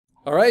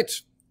All right,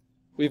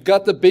 we've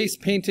got the base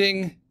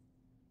painting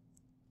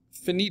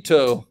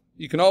finito.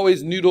 You can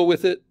always noodle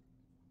with it.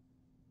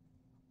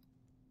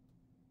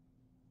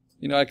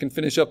 You know, I can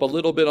finish up a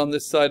little bit on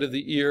this side of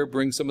the ear,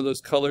 bring some of those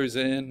colors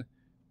in,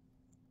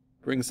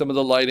 bring some of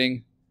the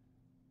lighting.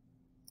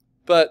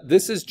 But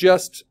this is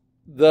just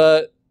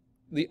the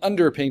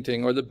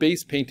underpainting or the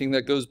base painting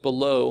that goes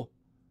below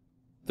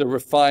the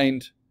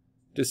refined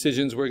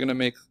decisions we're going to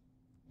make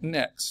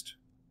next,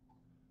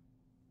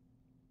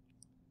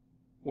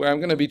 where I'm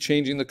going to be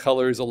changing the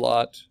colors a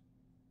lot,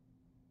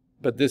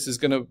 but this is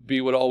going to be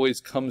what always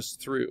comes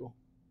through.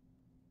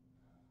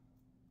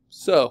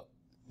 So,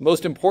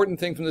 most important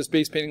thing from this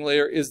base painting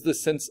layer is the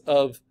sense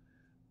of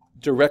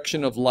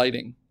direction of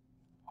lighting.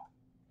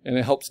 And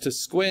it helps to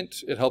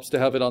squint, it helps to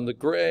have it on the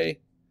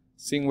gray,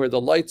 seeing where the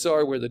lights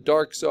are, where the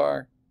darks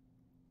are.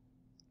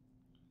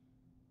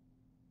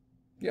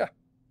 Yeah.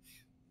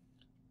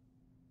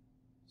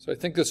 So I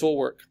think this will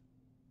work.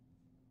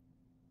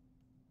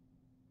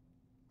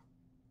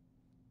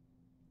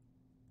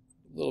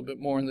 A little bit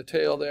more in the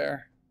tail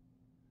there.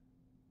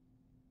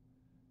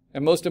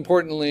 And most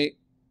importantly,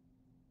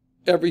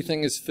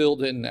 everything is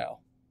filled in now.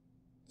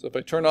 So if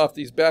I turn off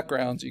these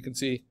backgrounds, you can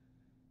see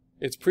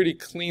it's pretty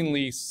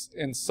cleanly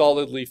and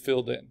solidly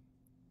filled in.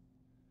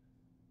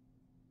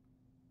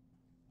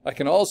 I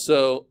can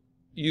also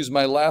use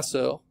my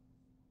lasso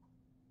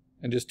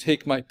and just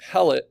take my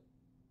palette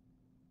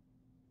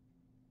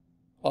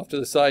off to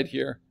the side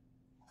here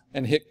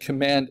and hit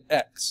Command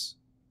X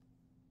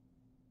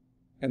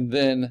and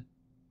then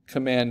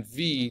Command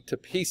V to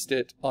paste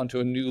it onto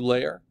a new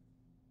layer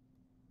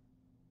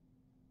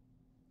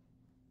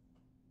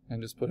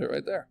and just put it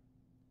right there.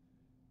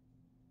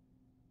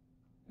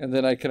 And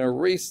then I can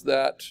erase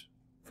that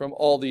from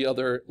all the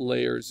other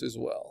layers as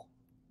well.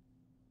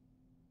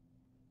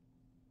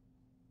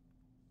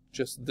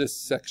 Just this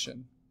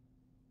section.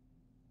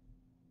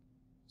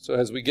 So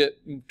as we get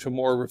to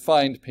more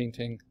refined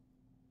painting,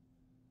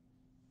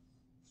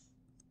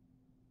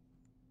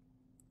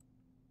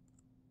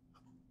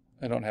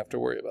 I don't have to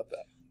worry about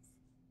that.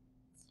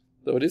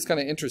 Though it is kind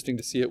of interesting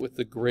to see it with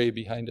the gray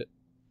behind it.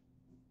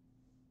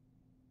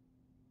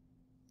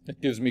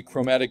 It gives me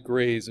chromatic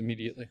grays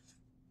immediately.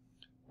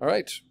 All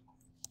right.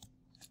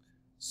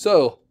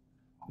 So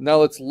now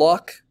let's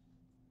lock.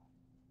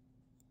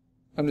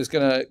 I'm just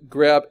going to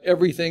grab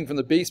everything from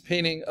the base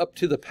painting up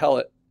to the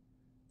palette.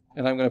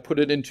 And I'm going to put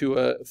it into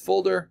a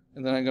folder,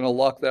 and then I'm going to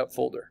lock that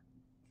folder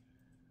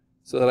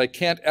so that I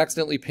can't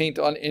accidentally paint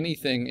on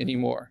anything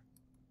anymore.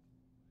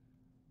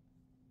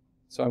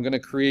 So I'm going to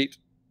create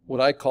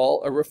what I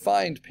call a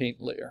refined paint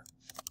layer.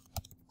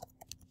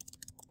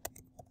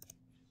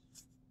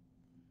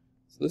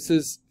 So this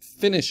is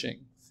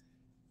finishing.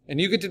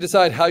 And you get to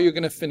decide how you're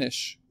going to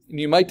finish. And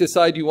you might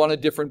decide you want a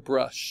different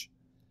brush.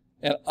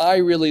 And I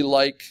really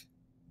like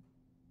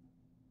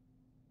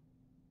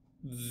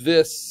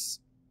this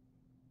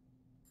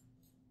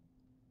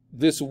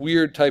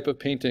weird type of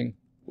painting,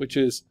 which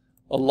is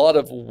a lot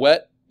of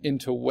wet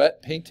into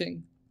wet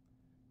painting.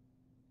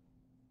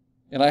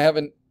 And I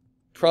haven't,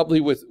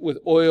 probably with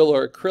oil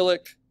or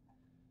acrylic,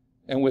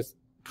 and with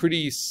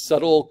pretty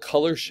subtle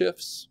color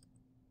shifts.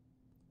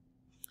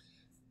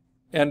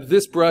 And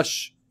this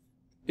brush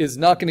is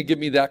not going to give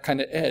me that kind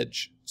of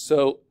edge.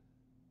 So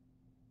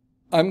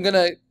I'm going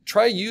to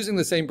try using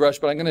the same brush,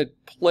 but I'm going to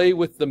play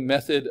with the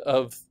method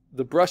of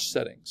the brush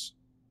settings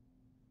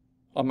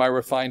on my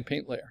refined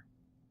paint layer,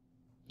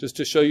 just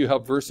to show you how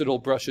versatile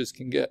brushes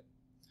can get.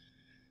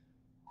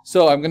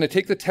 So I'm going to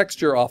take the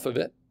texture off of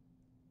it,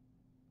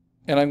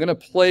 and I'm going to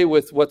play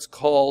with what's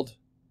called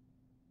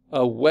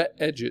wet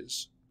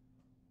edges.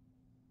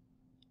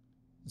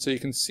 So you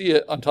can see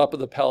it on top of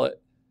the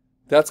palette.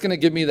 That's going to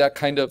give me that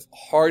kind of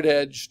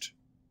hard-edged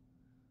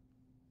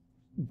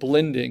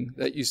blending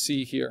that you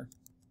see here.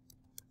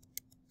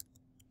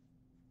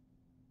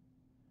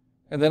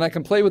 And then I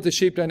can play with the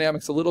shape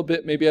dynamics a little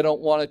bit. Maybe I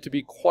don't want it to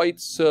be quite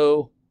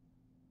so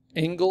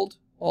angled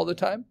all the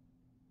time,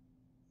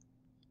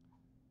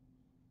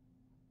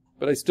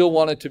 but I still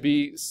want it to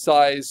be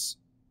size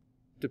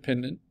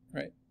dependent,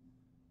 right?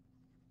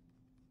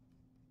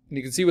 And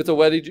you can see with the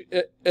wet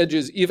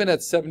edges, even at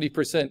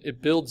 70%,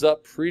 it builds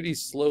up pretty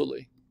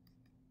slowly,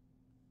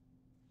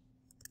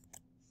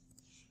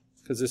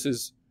 because this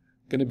is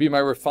going to be my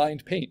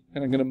refined paint,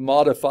 and I'm going to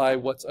modify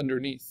what's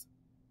underneath.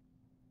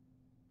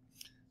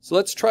 So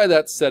let's try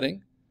that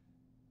setting.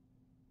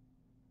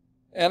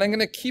 And I'm going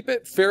to keep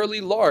it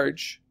fairly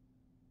large.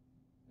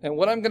 And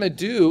what I'm going to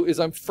do is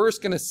I'm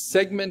first going to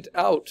segment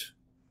out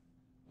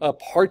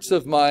parts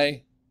of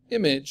my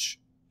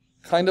image,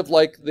 kind of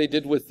like they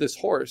did with this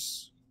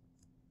horse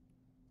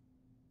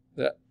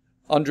that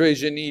André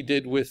Génie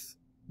did with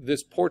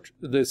this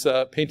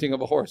painting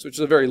of a horse, which is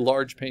a very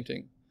large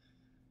painting.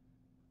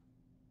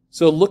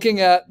 So looking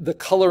at the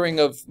coloring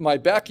of my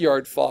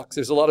backyard fox,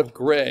 there's a lot of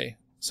gray.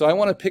 So I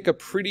want to pick a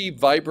pretty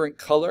vibrant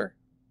color.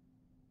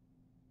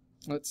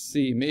 Let's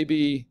see,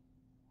 maybe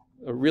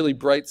a really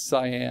bright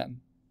cyan.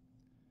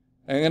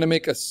 I'm going to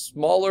make a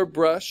smaller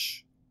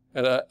brush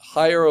at a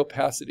higher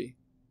opacity.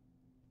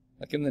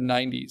 like in the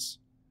 90s.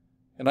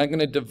 And I'm going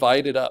to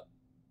divide it up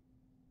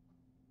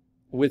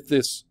with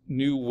this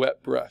new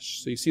wet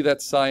brush. So you see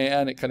that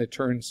cyan, it kind of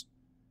turns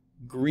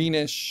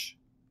greenish.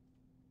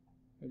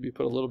 Maybe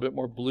put a little bit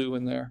more blue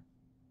in there.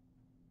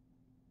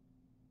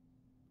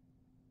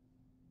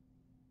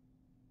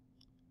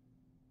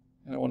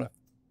 And I want to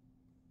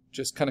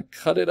just kind of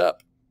cut it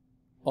up,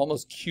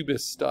 almost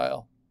cubist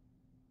style,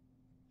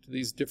 to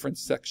these different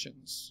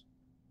sections.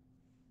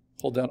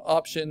 Hold down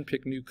Option,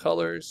 pick new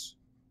colors,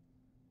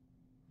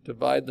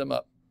 divide them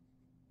up.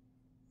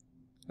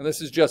 And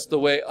this is just the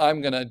way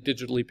I'm going to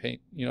digitally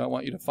paint. You know, I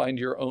want you to find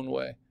your own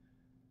way.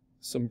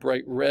 Some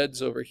bright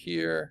reds over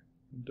here,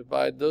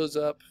 divide those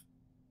up.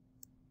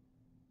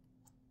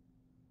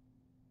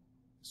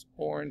 This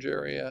orange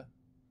area.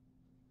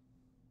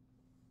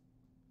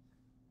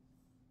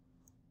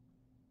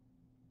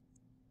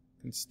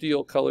 And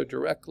steal color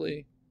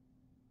directly.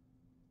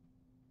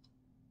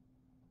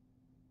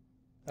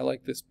 I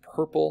like this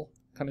purple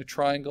kind of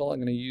triangle. I'm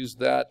going to use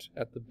that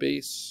at the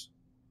base.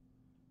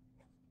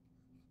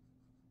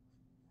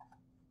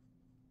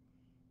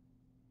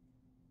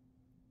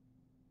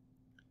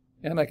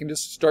 And I can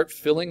just start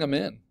filling them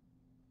in.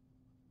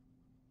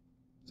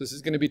 This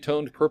is going to be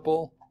toned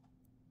purple.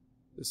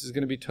 This is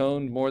going to be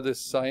toned more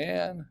this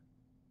cyan.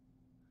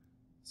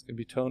 It's going to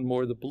be toned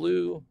more the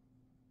blue.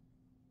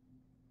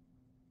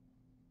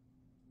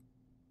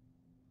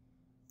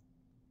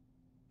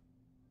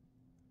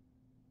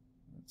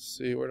 Let's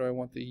see, where do I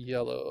want the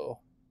yellow?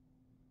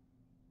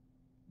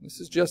 This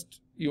is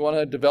just, you want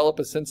to develop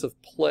a sense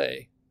of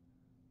play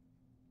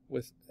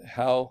with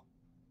how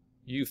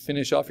you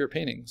finish off your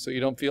painting, so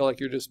you don't feel like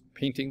you're just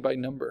painting by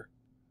number.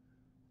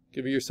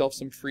 Give yourself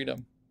some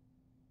freedom.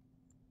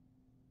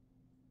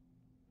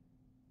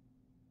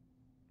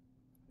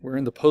 We're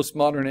in the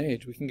postmodern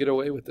age. We can get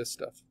away with this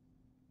stuff.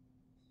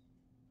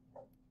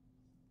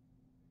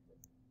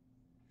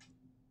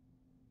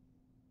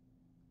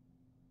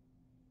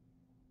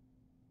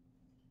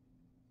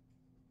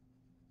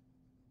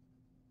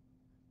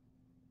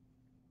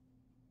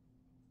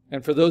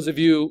 And for those of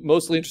you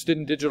mostly interested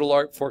in digital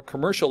art for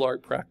commercial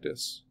art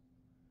practice,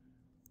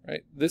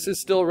 right, this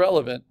is still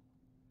relevant.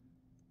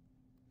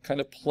 Kind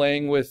of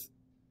playing with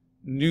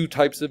new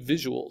types of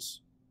visuals.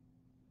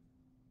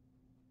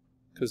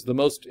 Because the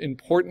most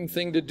important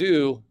thing to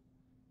do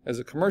as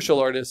a commercial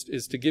artist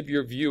is to give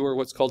your viewer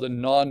what's called a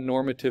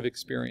non-normative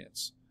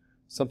experience.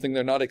 Something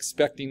they're not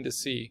expecting to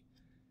see.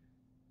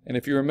 And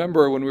if you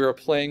remember when we were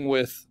playing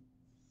with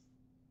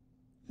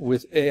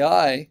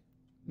AI,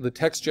 the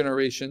text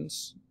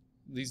generations,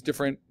 these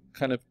different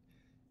kind of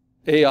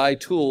AI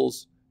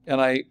tools, and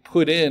I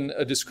put in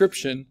a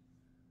description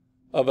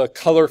of a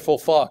colorful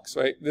fox,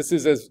 right? This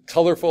is as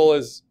colorful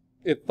as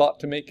it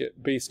thought to make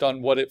it based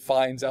on what it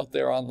finds out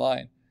there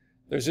online.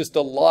 There's just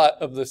a lot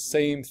of the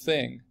same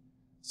thing.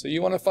 So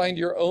you want to find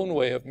your own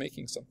way of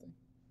making something.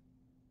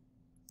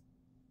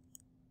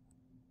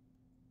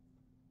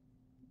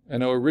 I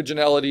know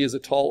originality is a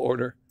tall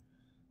order,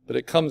 but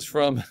it comes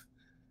from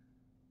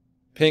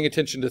paying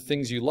attention to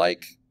things you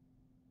like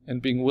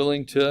and being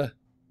willing to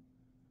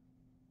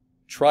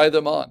try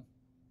them on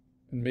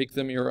and make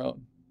them your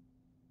own.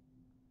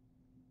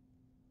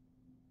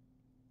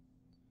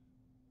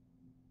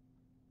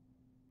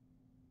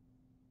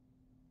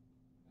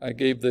 I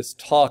gave this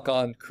talk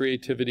on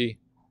creativity,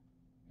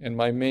 and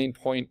my main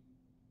point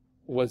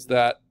was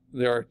that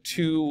there are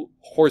two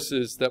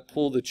horses that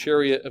pull the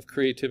chariot of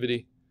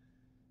creativity,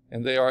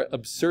 and they are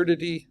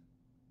absurdity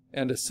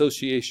and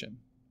association.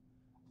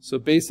 So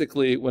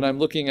basically, when I'm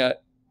looking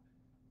at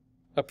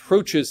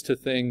approaches to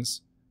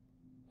things,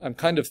 I'm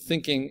kind of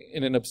thinking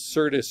in an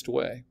absurdist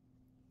way.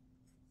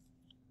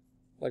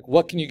 Like,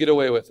 what can you get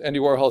away with? Andy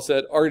Warhol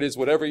said, art is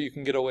whatever you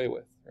can get away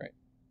with, right?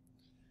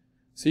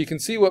 So you can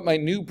see what my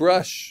new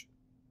brush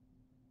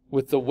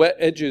with the wet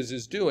edges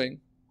is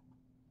doing.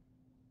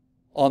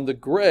 On the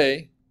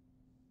gray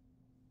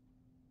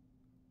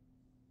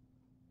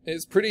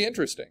is pretty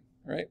interesting,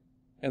 right?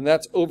 And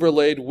that's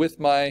overlaid with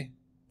my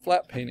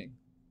flat painting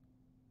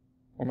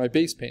or my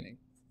base painting.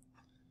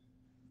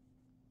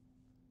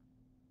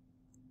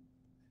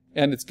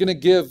 And it's going to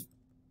give,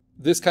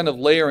 this kind of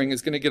layering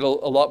is going to get a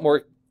lot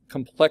more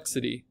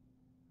complexity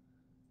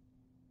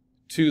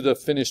to the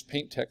finished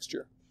paint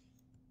texture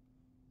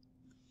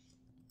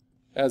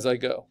as I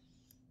go.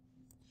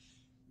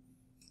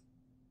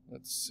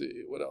 Let's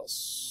see, what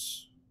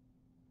else?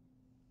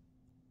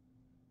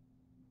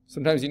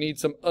 Sometimes you need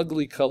some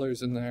ugly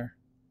colors in there.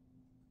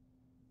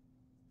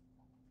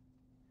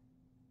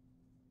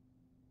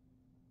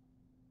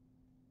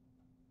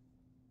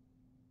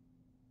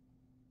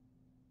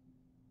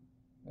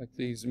 Like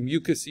these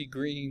mucusy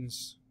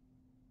greens.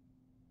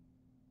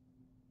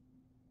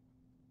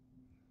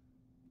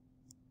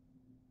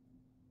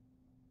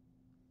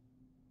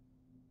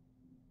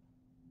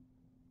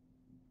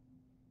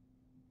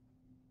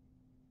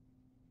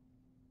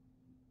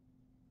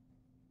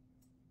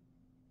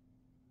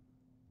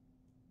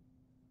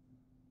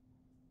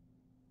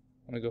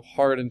 I'm going to go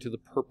hard into the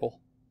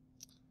purple.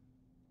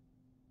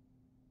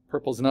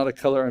 Purple's not a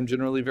color I'm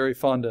generally very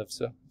fond of,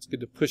 so it's good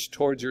to push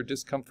towards your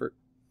discomfort.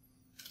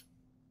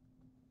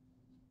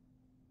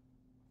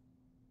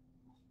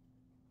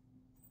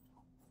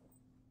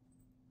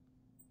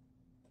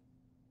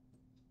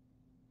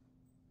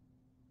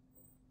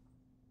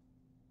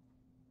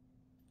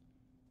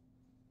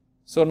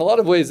 So in a lot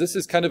of ways, this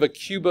is kind of a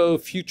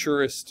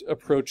cubo-futurist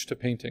approach to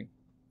painting,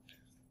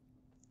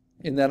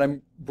 in that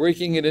I'm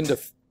breaking it into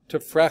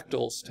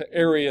fractals, to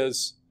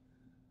areas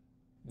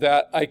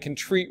that I can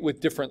treat with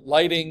different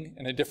lighting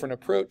and a different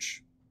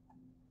approach.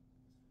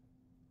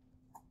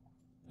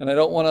 And I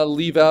don't want to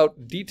leave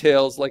out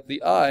details like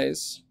the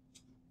eyes.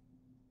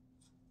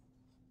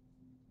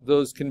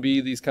 Those can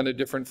be these kind of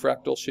different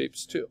fractal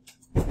shapes too,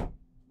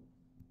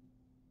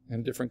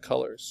 and different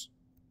colors.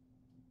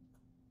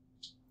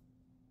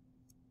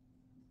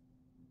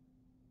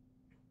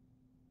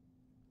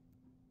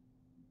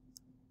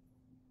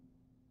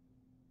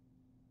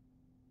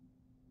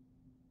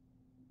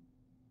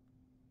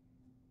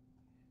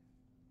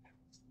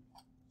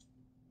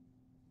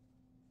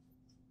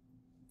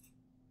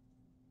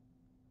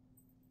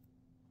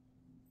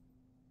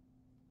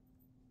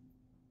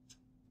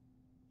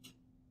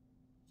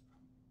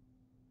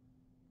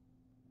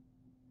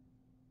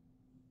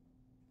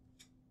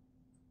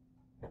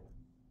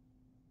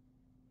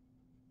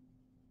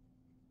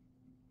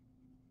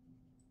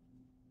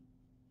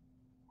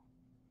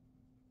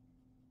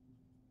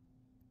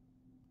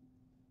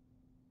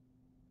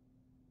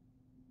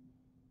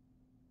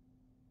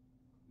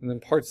 And then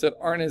parts that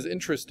aren't as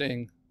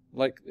interesting,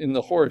 like in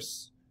the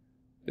horse,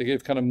 they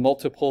gave kind of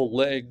multiple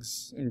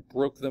legs and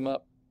broke them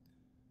up.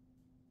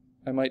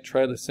 I might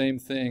try the same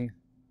thing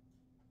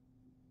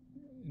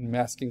in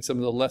masking some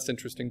of the less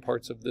interesting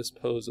parts of this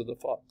pose of the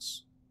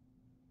fox.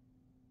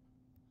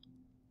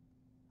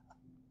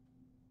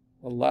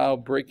 Allow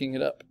breaking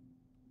it up.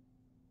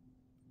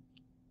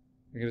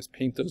 I'm going to just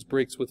paint those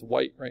breaks with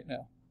white right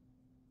now.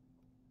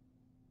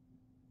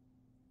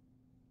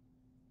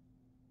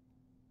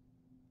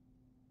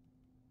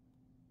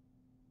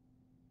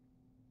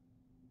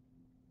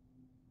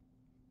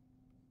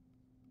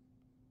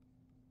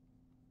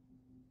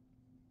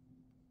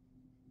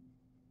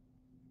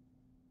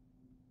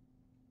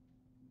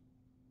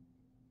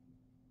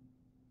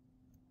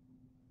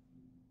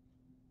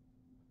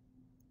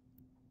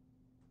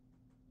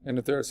 And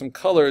if there are some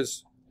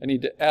colors I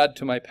need to add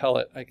to my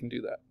palette, I can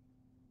do that.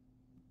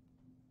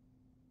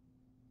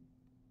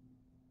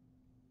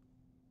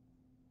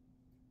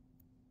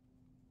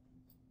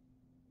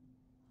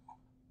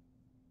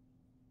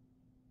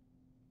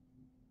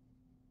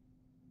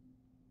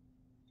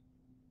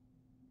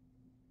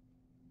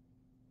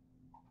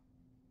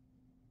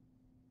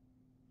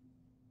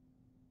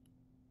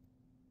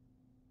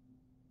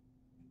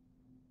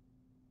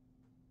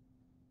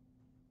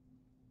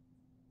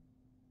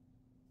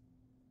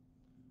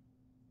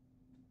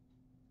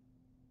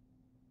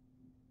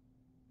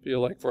 Feel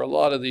like for a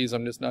lot of these,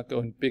 I'm just not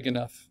going big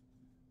enough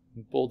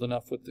and bold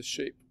enough with the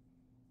shape.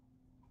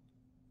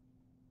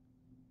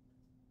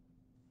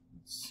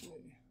 Let's see.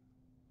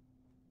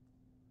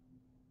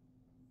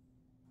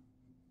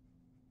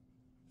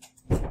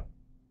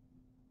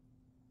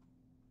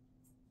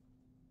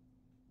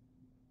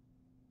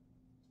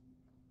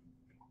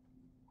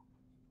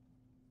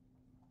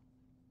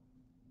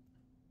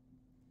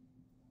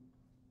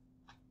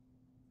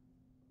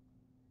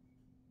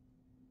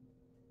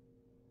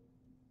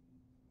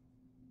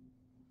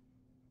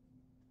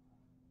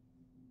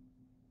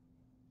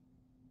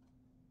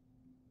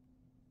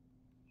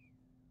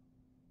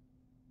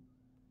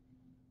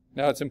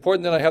 Now it's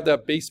important that I have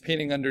that base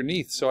painting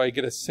underneath so I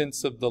get a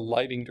sense of the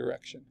lighting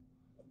direction,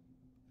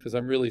 because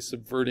I'm really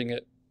subverting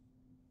it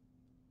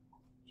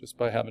just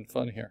by having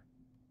fun here.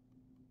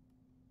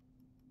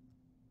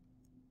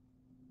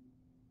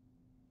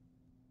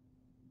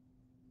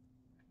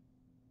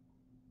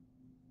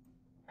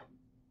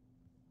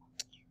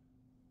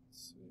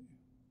 Let's see.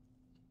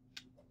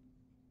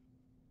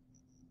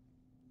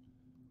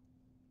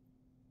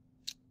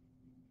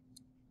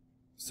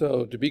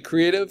 So to be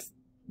creative,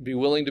 be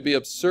willing to be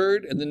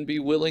absurd, and then be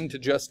willing to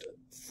just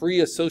free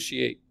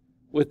associate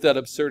with that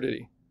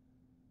absurdity.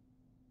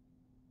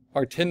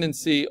 Our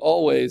tendency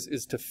always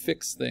is to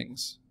fix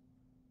things,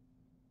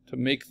 to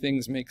make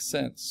things make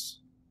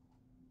sense.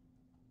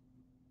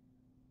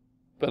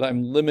 But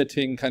I'm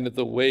limiting kind of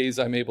the ways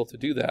I'm able to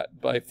do that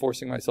by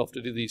forcing myself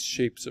to do these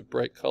shapes of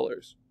bright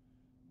colors,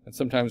 and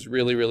sometimes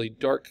really, really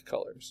dark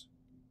colors,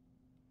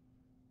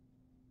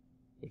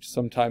 which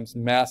sometimes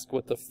mask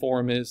what the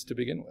form is to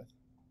begin with.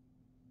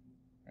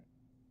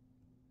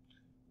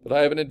 But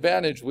I have an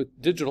advantage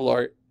with digital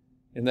art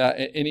in that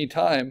at any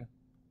time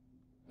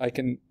I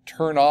can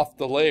turn off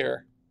the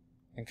layer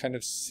and kind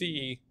of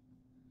see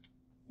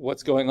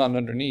what's going on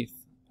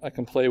underneath. I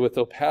can play with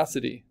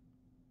opacity.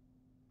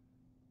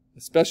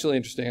 Especially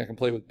interesting, I can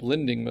play with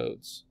blending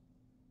modes.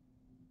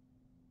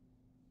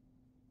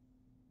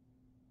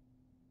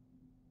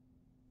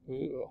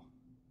 Ooh.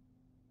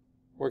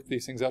 Work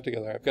these things out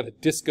together. I've got a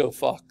disco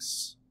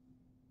fox.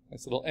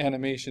 Nice little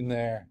animation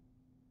there.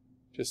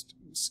 just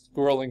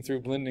scrolling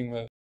through blending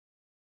mode.